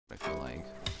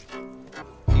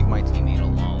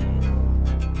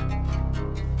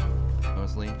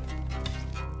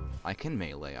I can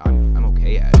melee. I'm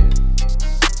okay at it.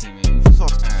 Teammate, you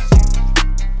suck ass.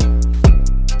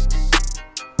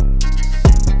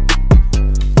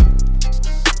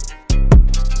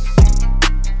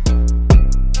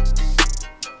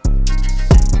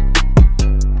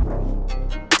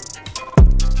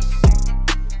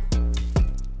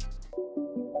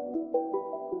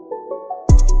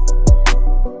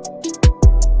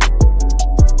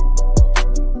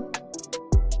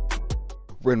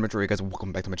 Random Metro, guys,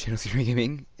 welcome back to my channel, Secret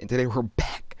Gaming, and today we're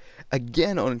back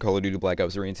again on Call of Duty Black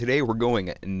Ops 3, and today we're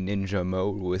going ninja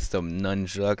mode with some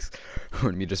nunchucks. We're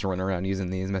going to be just running around using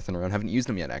these, messing around. Haven't used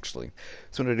them yet, actually.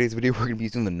 So in today's video, we're going to be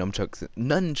using the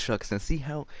nunchucks and see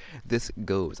how this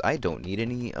goes. I don't need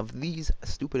any of these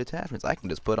stupid attachments. I can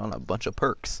just put on a bunch of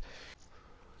perks.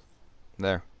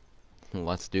 There.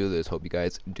 Let's do this. Hope you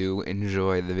guys do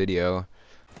enjoy the video.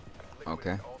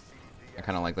 Okay. I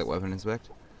kind of like that weapon inspect.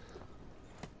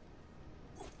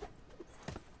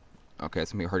 Okay,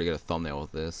 it's gonna be hard to get a thumbnail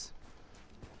with this.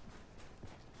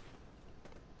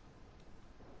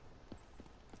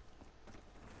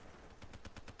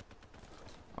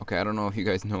 Okay, I don't know if you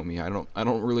guys know me. I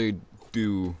don't really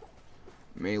do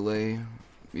melee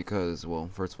because, well,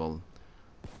 first of all,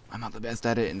 I'm not the best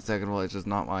at it, and second of all, it's just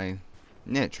not my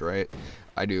niche, right?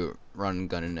 I do run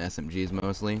gun and SMGs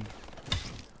mostly.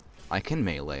 I can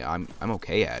melee. I'm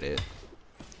okay at it.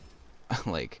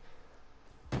 Like,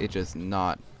 it's just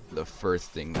not the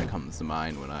first thing that comes to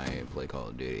mind when I play Call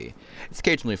of Duty. It's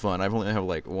occasionally fun. I've only have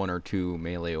like 1 or 2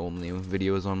 melee only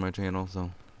videos on my channel,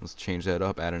 so let's change that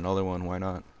up, add another one, why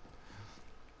not?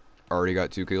 Already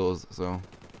got 2 kills, so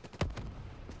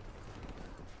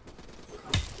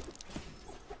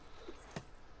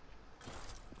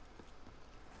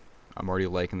I'm already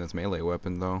liking this melee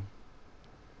weapon though.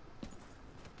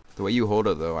 The way you hold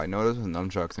it though, I notice with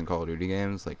nunchucks in Call of Duty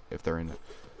games, like if they're in it.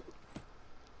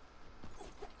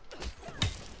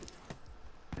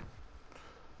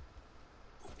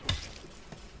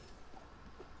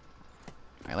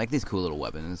 I like these cool little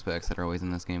weapon specs that are always in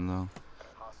this game, though.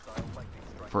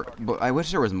 But I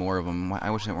wish there was more of them. I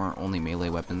wish there weren't only melee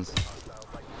weapons.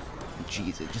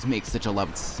 Jeez, it just makes such a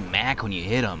loud smack when you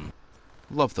hit them.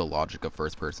 Love the logic of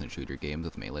first-person shooter games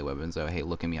with melee weapons. So, hey,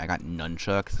 look at me, I got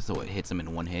nunchucks, so it hits them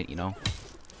in one hit, you know?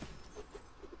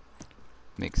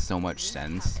 Makes so much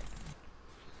sense.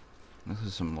 This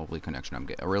is some lovely connection I'm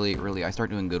getting. Really, I start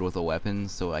doing good with the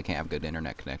weapons, so I can't have good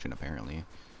internet connection, apparently.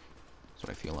 That's what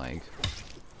I feel like.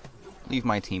 Leave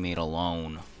my teammate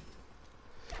alone.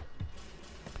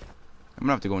 I'm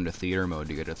gonna have to go into theater mode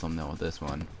to get a thumbnail with this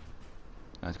one.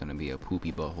 That's gonna be a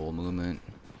poopy butthole movement.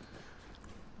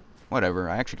 Whatever,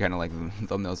 I actually kinda like the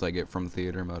thumbnails I get from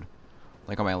theater mode.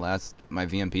 Like on my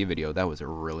VMP video, that was a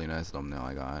really nice thumbnail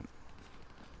I got.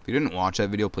 If you didn't watch that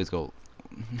video, please go.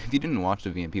 If you didn't watch the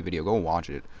VMP video, go watch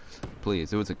it.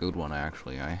 Please, it was a good one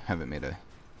actually. I haven't made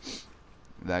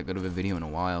that good of a video in a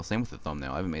while. Same with the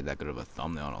thumbnail. I haven't made that good of a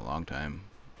thumbnail in a long time.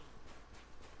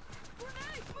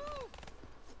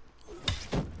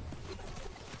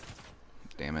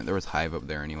 Damn it, there was Hive up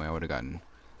there anyway. I would have gotten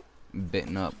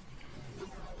bitten up.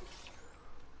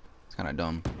 It's kind of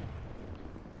dumb.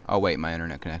 Oh wait, my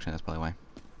internet connection, that's probably why.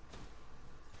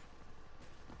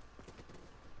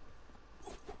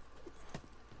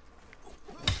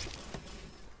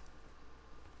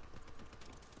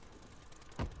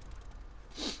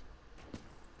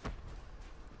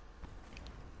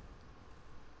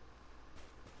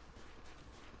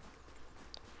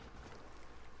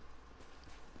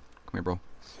 Come here, bro.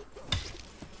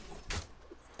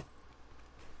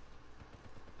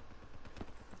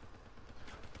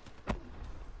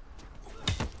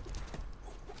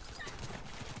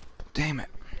 Damn it.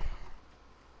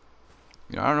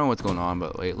 You know, I don't know what's going on,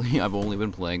 but lately I've only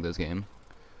been playing this game.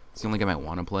 It's the only game I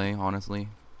want to play, honestly.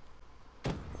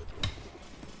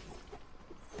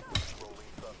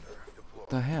 What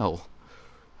the hell?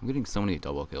 I'm getting so many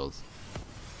double kills.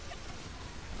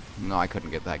 No, I couldn't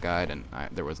get that guy, and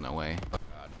there was no way.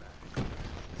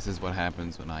 This is what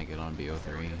happens when I get on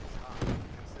BO3.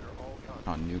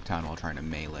 On Nuketown while trying to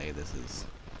melee. This is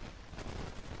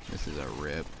a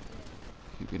rip.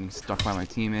 Keep getting stuck by my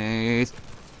teammates.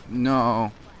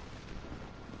 No.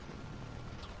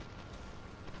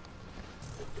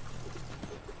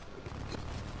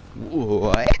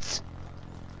 What?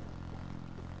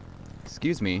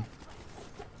 Excuse me.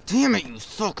 Damn it, you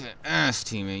suck ass,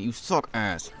 teammate. You suck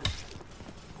ass.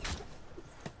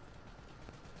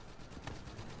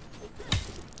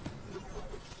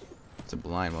 It's a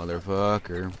blind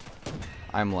motherfucker.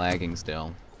 I'm lagging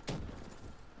still.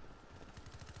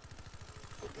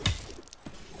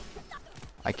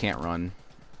 I can't run.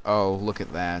 Oh, look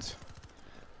at that.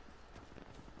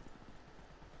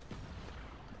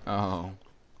 Oh.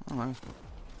 Oh, nice.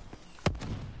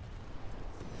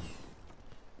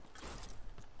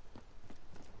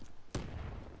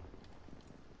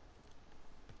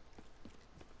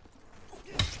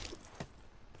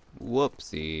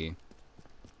 Whoopsie.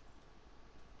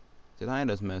 Did I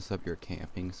just mess up your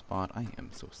camping spot? I am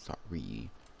so sorry.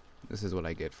 This is what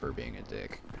I get for being a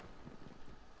dick.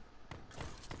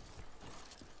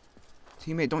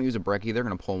 Teammate, don't use a brekkie. They're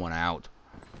gonna pull one out.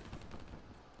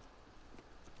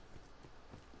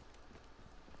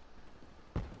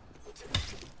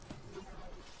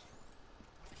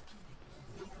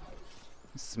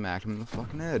 Smacked him in the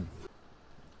fucking head.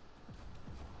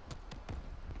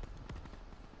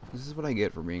 This is what I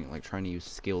get for being, like, trying to use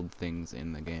skilled things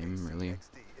in the game, really.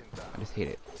 I just hate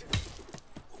it.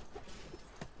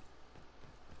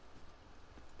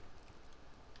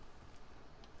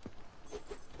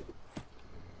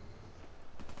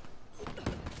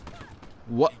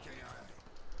 What?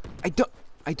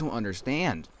 I don't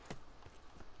understand.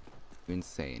 I didn't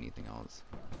say anything else.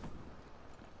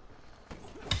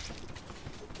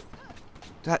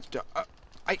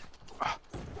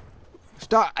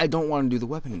 Stop! I don't want to do the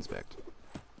weapon inspect.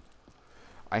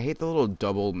 I hate the little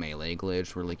double melee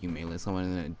glitch where, like, you melee someone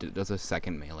and then it does a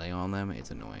second melee on them. It's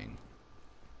annoying.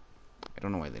 I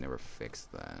don't know why they never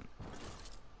fixed that.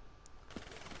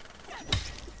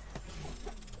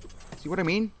 See what I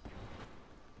mean?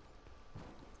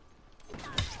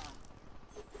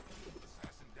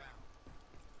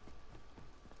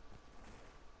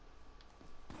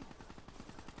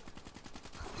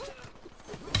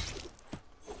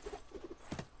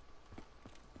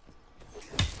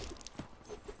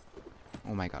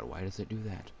 Oh my god, why does it do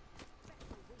that?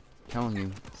 I'm telling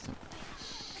you.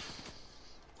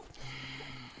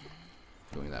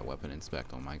 Doing that weapon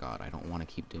inspect, oh my god, I don't want to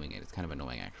keep doing it. It's kind of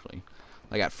annoying, actually.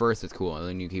 Like, at first it's cool, and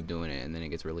then you keep doing it, and then it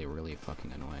gets really, really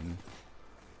fucking annoying.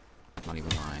 I'm not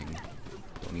even lying.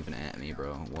 Don't even at me,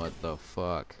 bro. What the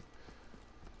fuck?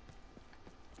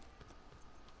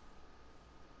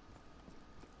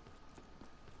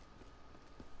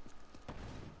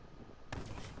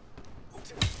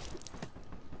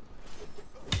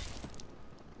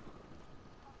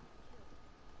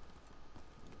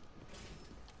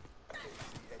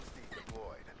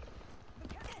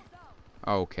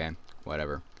 Okay,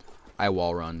 whatever. I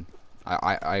wall run.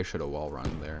 I should have wall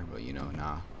run there, but you know,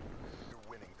 nah.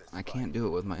 I can't do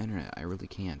it with my internet. I really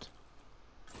can't.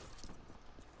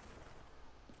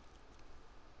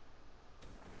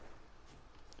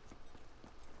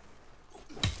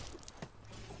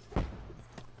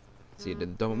 See, I did the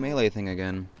double melee thing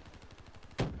again.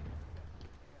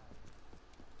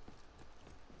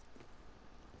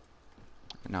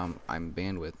 Now I'm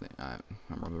bandwidth. I'm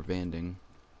rubber banding.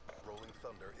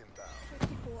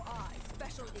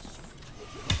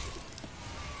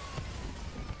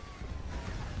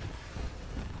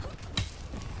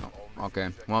 Oh, okay,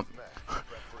 well,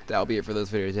 that'll be it for this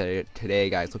video today,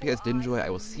 guys. Hope you guys did enjoy. I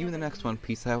will see you in the next one.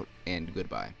 Peace out and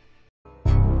goodbye.